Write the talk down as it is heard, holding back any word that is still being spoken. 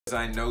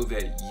I know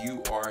that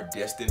you are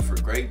destined for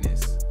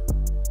greatness.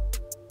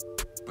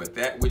 But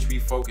that which we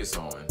focus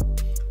on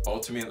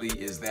ultimately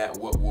is that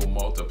what will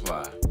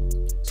multiply.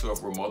 So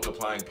if we're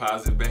multiplying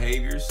positive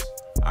behaviors,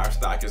 our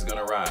stock is going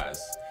to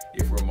rise.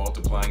 If we're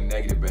multiplying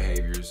negative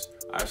behaviors,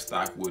 our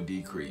stock will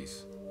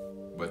decrease.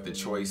 But the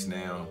choice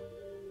now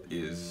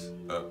is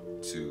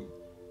up to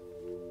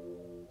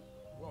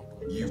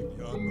you.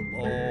 Beyond the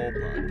Ball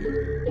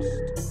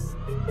podcast.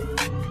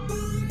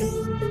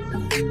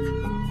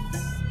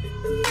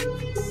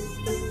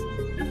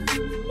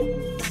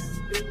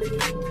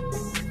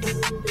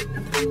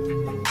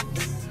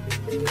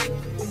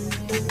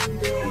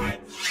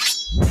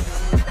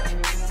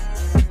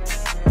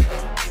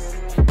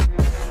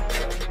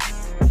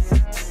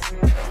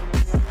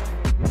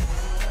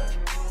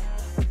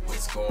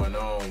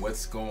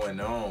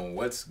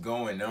 What's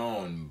going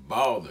on,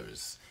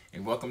 ballers?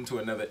 And welcome to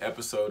another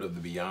episode of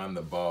the Beyond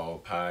the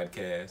Ball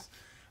podcast.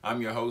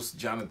 I'm your host,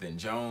 Jonathan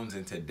Jones,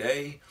 and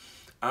today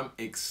I'm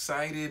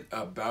excited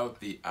about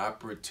the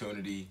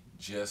opportunity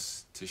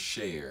just to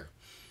share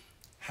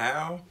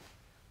how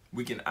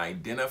we can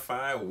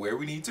identify where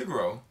we need to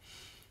grow,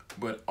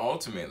 but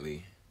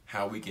ultimately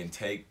how we can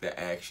take the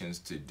actions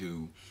to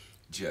do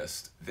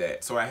just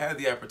that. So I had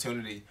the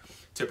opportunity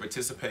to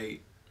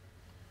participate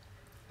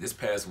this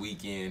past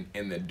weekend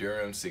in the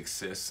Durham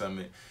Success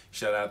Summit.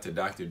 Shout out to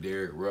Dr.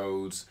 Derek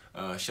Rhodes.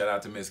 Shout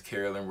out to Miss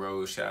Carolyn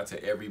Rhodes. Shout out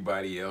to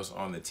everybody else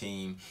on the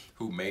team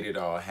who made it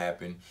all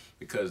happen,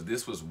 because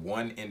this was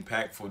one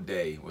impactful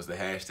day was the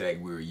hashtag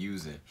we were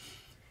using.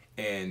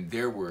 And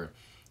there were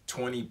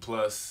 20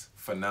 plus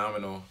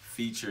phenomenal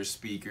feature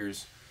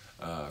speakers,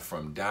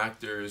 from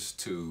doctors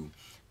to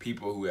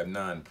people who have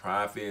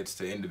nonprofits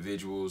to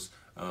individuals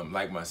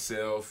like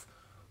myself,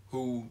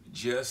 who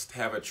just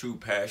have a true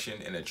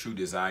passion and a true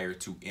desire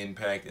to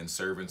impact and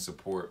serve and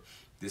support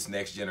this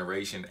next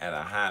generation at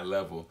a high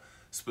level,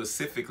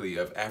 specifically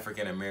of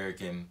African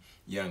American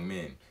young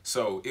men.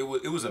 So it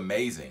was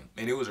amazing,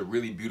 and it was a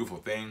really beautiful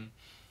thing.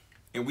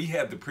 And we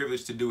had the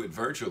privilege to do it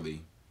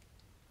virtually,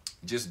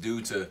 just due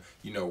to,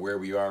 where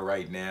we are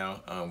right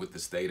now with the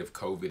state of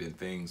COVID and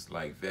things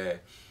like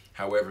that.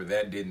 However,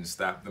 that didn't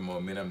stop the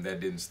momentum,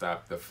 that didn't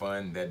stop the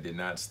fun, that did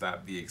not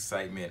stop the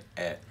excitement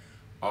at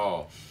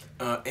all.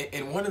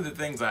 And one of the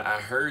things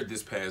I heard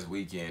this past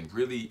weekend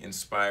really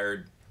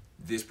inspired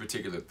this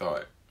particular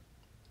thought.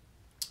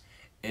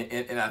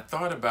 And I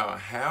thought about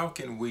how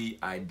can we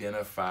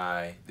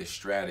identify the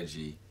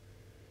strategy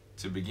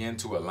to begin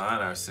to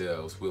align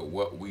ourselves with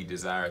what we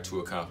desire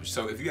to accomplish.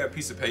 So if you have a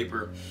piece of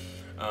paper,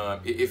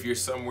 if you're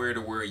somewhere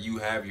to where you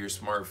have your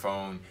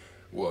smartphone,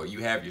 well,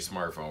 you have your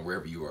smartphone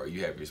wherever you are,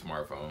 you have your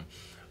smartphone.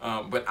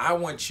 But I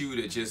want you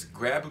to just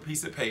grab a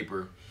piece of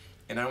paper,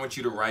 and I want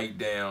you to write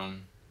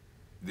down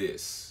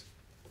this.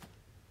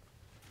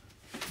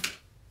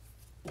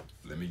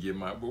 Let me get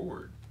my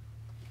board.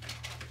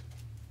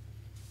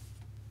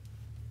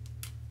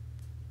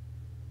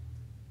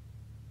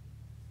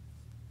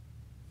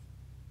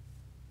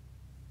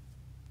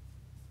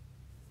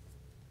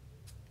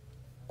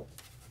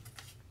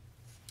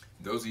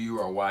 Those of you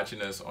who are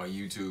watching us on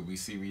YouTube,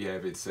 we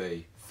have it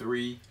say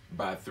 3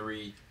 by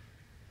 3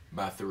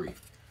 by 3.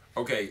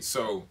 Okay,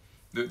 so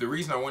the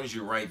reason I wanted you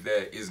to write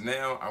that is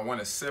now I want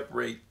to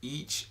separate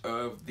each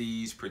of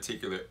these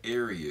particular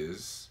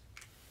areas.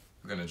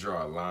 We're going to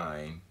draw a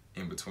line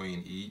in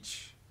between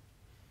each.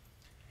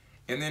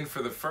 And then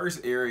for the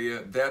first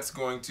area, that's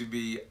going to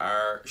be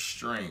our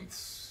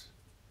strengths.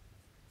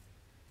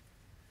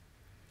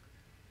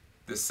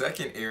 The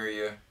second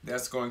area,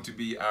 that's going to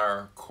be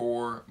our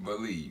core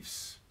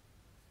beliefs.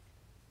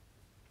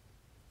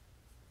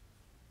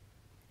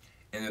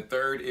 And the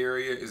third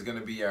area is going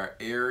to be our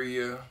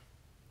area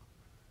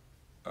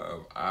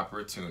of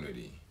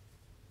opportunity.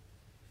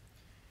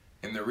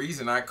 And the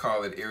reason I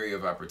call it area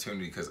of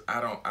opportunity, because I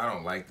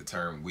don't like the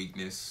term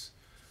weakness.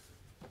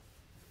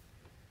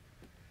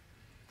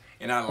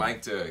 And I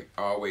like to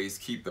always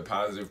keep the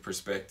positive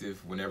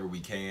perspective whenever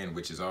we can,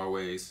 which is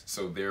always.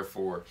 So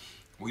therefore,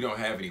 we don't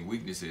have any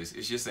weaknesses.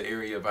 It's just an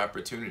area of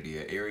opportunity,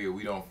 an area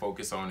we don't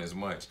focus on as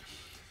much.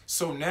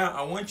 So now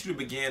I want you to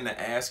begin to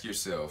ask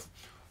yourself,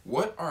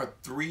 what are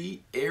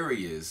 3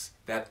 areas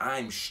that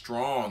I'm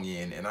strong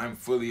in and I'm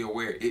fully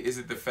aware? Is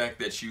it the fact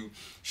that you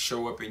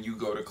show up and you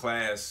go to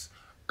class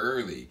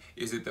early?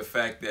 Is it the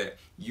fact that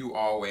you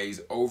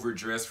always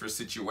overdress for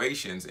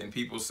situations and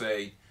people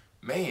say,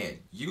 man,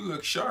 you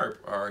look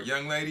sharp, or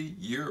young lady,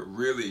 you're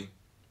really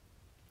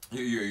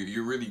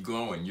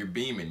glowing, you're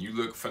beaming, you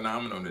look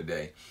phenomenal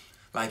today?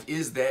 Like,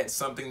 is that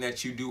something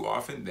that you do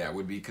often? That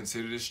would be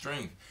considered a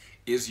strength.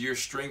 Is your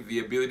strength the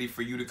ability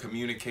for you to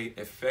communicate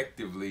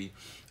effectively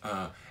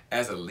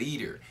as a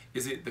leader?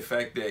 Is it the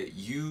fact that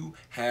you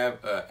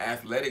have an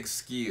athletic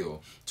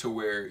skill to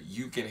where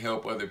you can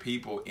help other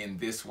people in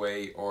this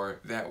way or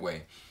that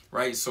way,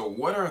 right? So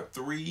what are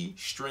 3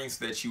 strengths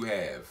that you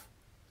have?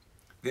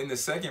 Then the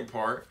second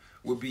part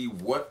would be,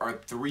 what are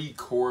 3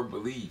 core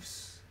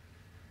beliefs?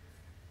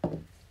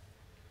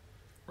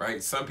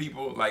 Right? Some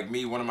people, like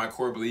me, one of my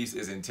core beliefs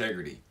is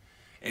integrity.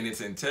 And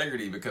it's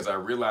integrity because I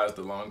realized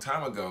a long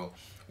time ago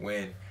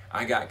when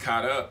I got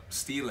caught up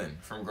stealing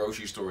from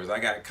grocery stores. I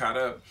got caught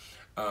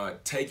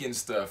up taking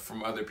stuff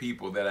from other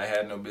people that I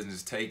had no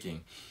business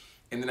taking.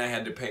 And then I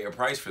had to pay a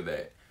price for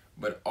that.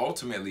 But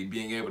ultimately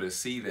being able to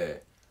see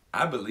that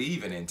I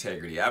believe in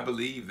integrity. I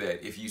believe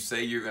that if you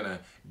say you're going to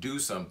do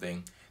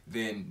something,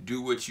 then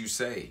do what you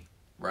say,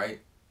 right?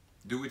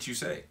 Do what you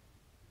say.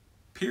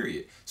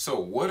 Period. So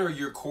what are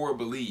your core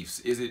beliefs?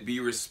 Is it be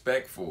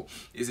respectful?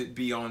 Is it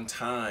be on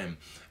time?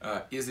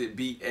 Is it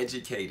be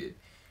educated?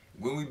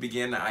 When we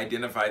begin to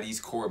identify these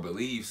core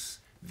beliefs,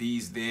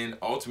 these then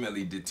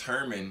ultimately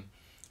determine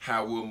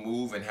how we'll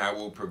move and how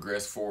we'll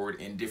progress forward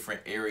in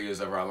different areas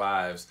of our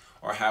lives,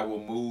 or how we'll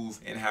move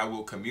and how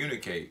we'll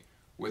communicate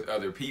with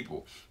other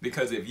people.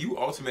 Because if you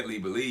ultimately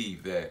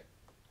believe that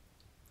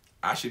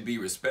I should be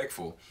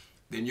respectful,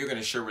 then you're going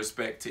to show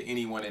respect to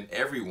anyone and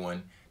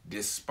everyone,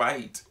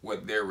 despite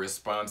what their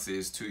response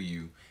is to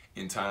you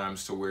in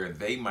times to where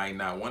they might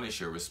not want to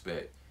show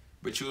respect.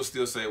 But you'll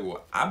still say,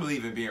 well, I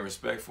believe in being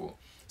respectful,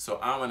 so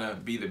I'm going to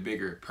be the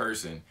bigger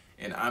person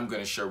and I'm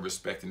going to show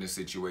respect in this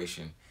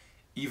situation,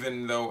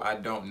 even though I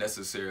don't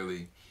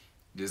necessarily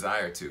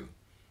desire to.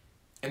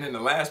 And then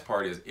the last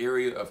part is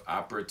area of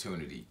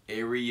opportunity.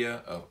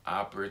 Area of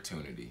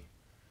opportunity.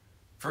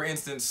 For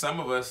instance, some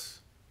of us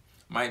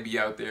might be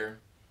out there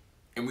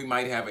and we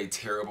might have a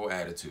terrible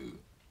attitude.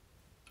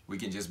 We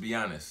can just be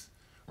honest,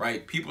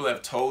 right? People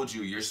have told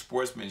you your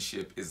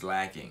sportsmanship is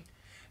lacking.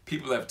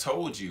 People have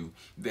told you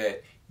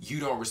that you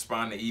don't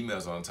respond to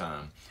emails on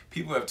time.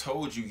 People have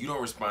told you you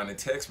don't respond to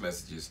text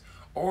messages.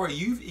 Or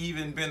you've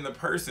even been the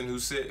person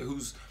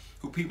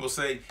who people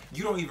say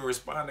you don't even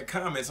respond to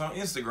comments on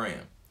Instagram.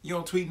 You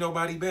don't tweet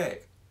nobody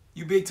back.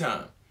 You big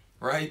time,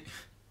 right?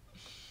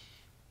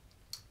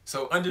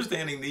 So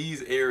understanding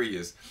these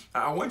areas,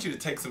 I want you to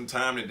take some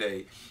time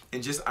today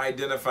and just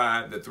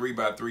identify the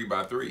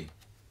 3x3x3.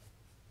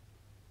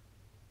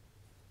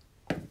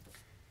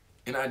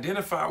 And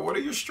identify what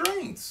are your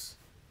strengths.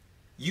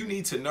 You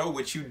need to know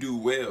what you do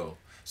well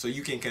so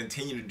you can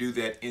continue to do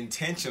that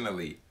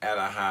intentionally at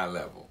a high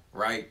level,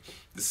 right?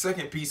 The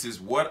second piece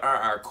is, what are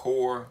our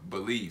core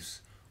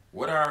beliefs?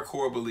 What are our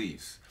core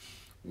beliefs?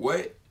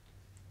 What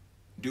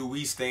do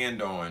we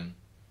stand on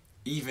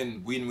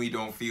even when we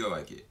don't feel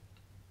like it,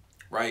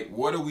 right?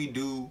 What do we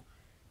do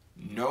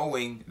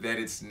knowing that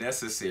it's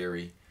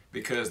necessary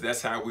because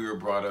that's how we were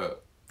brought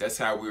up? That's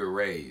how we were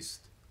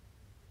raised.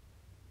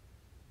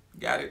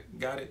 Got it?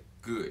 Got it?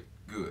 Good,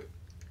 good.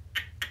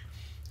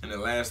 And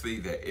then lastly,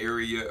 the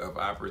area of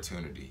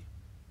opportunity.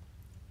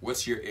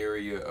 What's your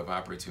area of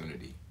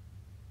opportunity?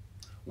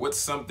 What's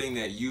something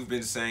that you've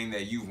been saying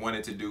that you've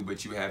wanted to do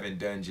but you haven't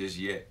done just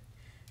yet?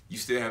 You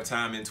still have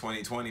time in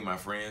 2020, my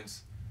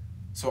friends.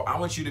 So I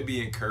want you to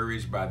be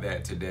encouraged by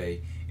that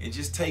today and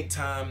just take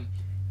time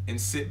and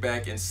sit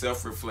back and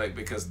self-reflect,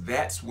 because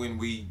that's when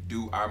we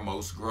do our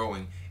most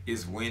growing,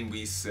 is when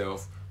we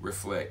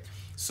self-reflect.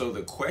 So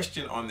the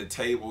question on the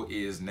table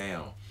is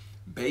now,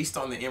 based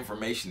on the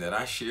information that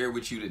I share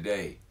with you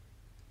today,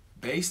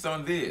 based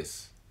on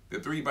this, the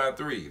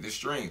 3x3, the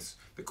strengths,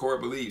 the core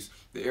beliefs,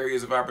 the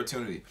areas of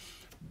opportunity,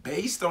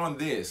 based on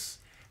this,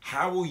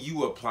 how will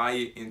you apply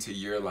it into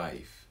your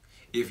life?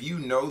 If you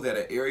know that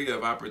an area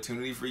of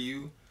opportunity for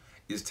you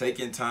is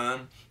taking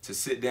time to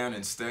sit down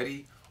and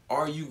study,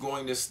 are you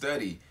going to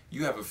study?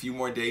 You have a few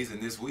more days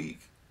in this week.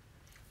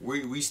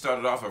 We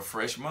started off a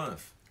fresh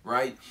month,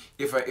 right?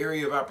 If an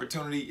area of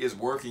opportunity is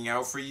working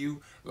out for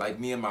you, like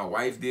me and my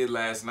wife did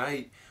last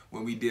night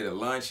when we did a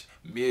lunch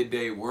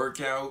midday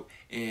workout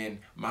and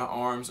my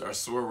arms are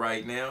sore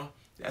right now,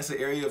 that's an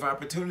area of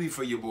opportunity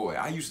for your boy.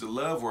 I used to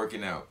love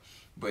working out,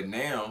 but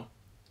now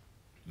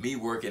me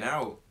working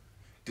out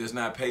does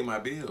not pay my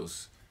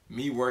bills.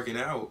 Me working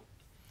out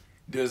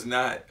does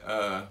not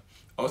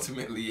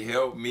ultimately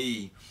help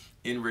me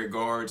in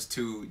regards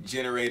to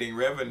generating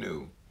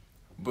revenue.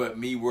 But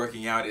me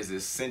working out is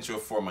essential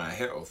for my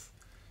health.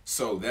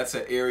 So that's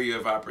an area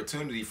of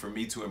opportunity for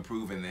me to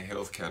improve in the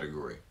health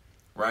category,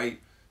 right?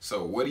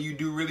 So what do you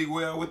do really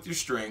well with your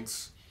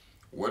strengths?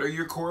 What are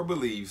your core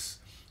beliefs?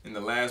 And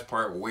the last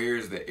part,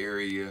 where's the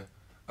area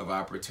of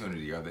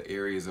opportunity, or the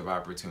areas of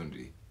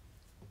opportunity?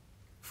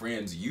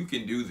 Friends, you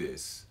can do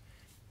this,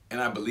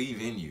 and I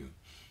believe in you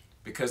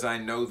because I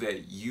know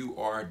that you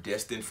are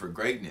destined for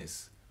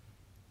greatness.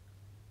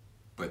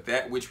 But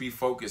that which we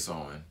focus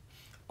on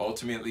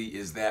ultimately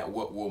is that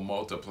what will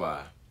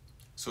multiply.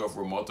 So if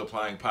we're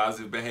multiplying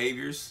positive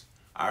behaviors,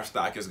 our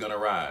stock is going to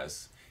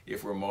rise.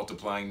 If we're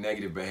multiplying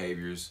negative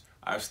behaviors,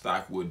 our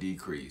stock will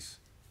decrease.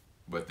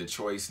 But the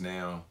choice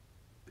now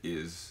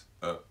is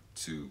up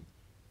to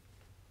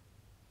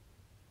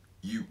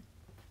you.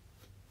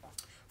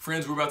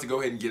 Friends, we're about to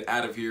go ahead and get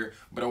out of here,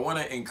 but I want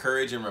to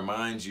encourage and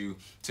remind you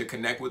to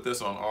connect with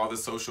us on all the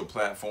social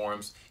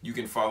platforms. You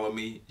can follow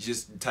me.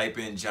 Just type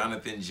in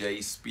Jonathan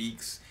J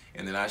Speaks,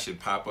 and then I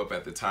should pop up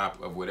at the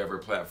top of whatever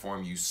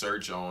platform you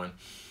search on.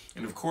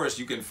 And of course,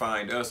 you can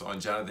find us on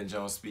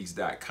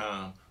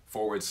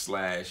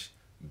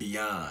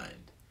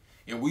jonathanjonespeaks.com/beyond.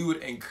 And we would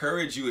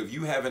encourage you, if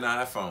you have an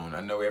iPhone,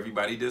 I know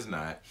everybody does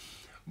not,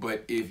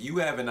 but if you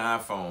have an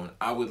iPhone,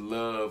 I would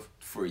love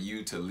for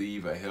you to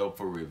leave a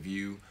helpful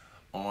review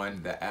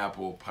on the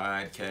Apple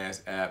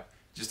Podcast app.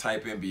 Just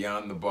type in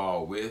Beyond the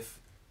Ball with,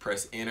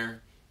 press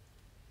enter,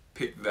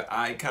 pick the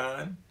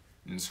icon,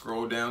 and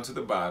scroll down to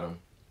the bottom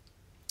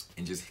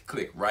and just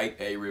click write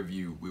a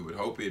review. We would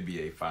hope it'd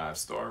be a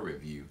 5-star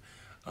review.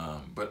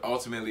 But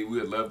ultimately, we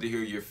would love to hear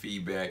your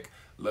feedback,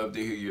 love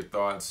to hear your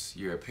thoughts,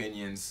 your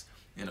opinions,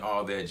 and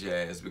all that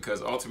jazz,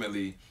 because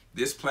ultimately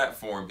this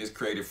platform is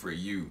created for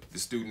you, the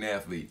student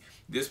athlete.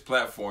 This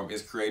platform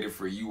is created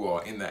for you all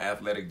in the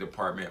athletic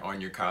department on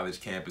your college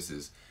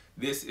campuses.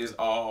 This is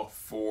all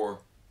for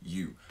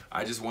you.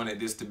 I just wanted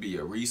this to be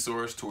a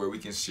resource to where we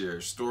can share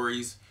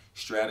stories,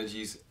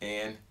 strategies,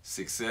 and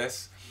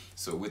success.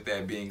 So with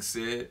that being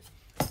said,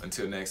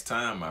 until next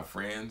time, my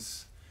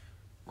friends,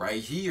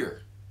 right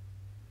here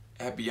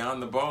at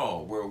Beyond the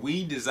Ball, where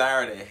we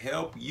desire to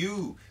help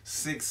you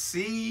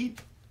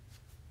succeed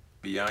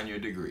beyond your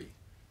degree.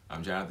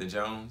 I'm Jonathan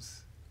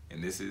Jones,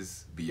 and this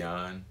is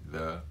Beyond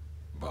the